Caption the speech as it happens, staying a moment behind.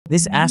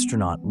This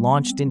astronaut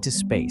launched into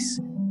space,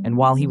 and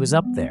while he was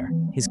up there,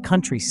 his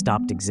country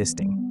stopped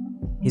existing.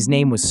 His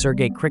name was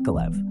Sergei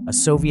Krikalev, a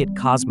Soviet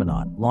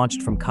cosmonaut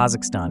launched from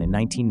Kazakhstan in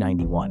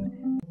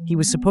 1991. He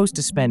was supposed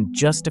to spend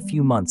just a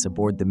few months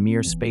aboard the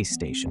Mir space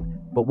station,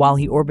 but while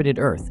he orbited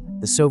Earth,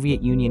 the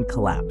Soviet Union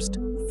collapsed,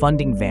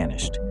 funding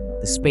vanished,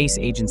 the space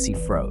agency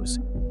froze,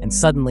 and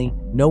suddenly,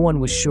 no one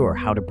was sure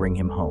how to bring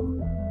him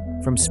home.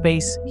 From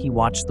space, he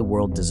watched the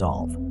world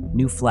dissolve,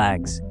 new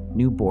flags,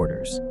 new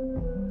borders,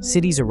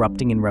 cities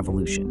erupting in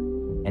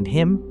revolution, and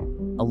him,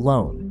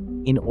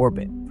 alone, in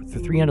orbit for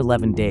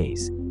 311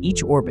 days.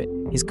 Each orbit,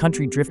 his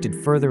country drifted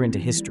further into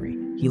history.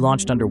 He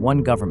launched under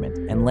one government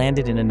and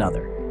landed in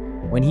another.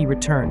 When he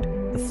returned,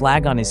 the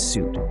flag on his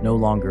suit no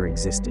longer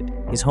existed.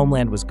 His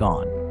homeland was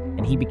gone,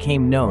 and he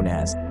became known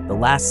as the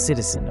last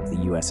citizen of the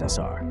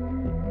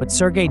USSR. But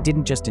Sergei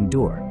didn't just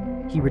endure.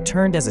 He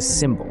returned as a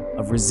symbol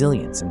of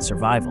resilience and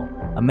survival,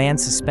 a man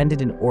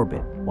suspended in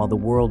orbit while the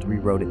world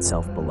rewrote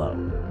itself below.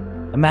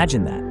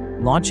 Imagine that,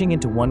 launching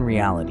into one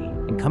reality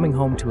and coming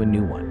home to a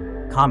new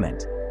one.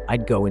 Comment,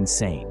 I'd go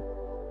insane.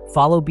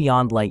 Follow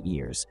beyond light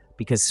years,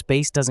 because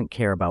space doesn't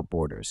care about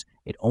borders,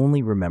 it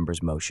only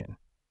remembers motion.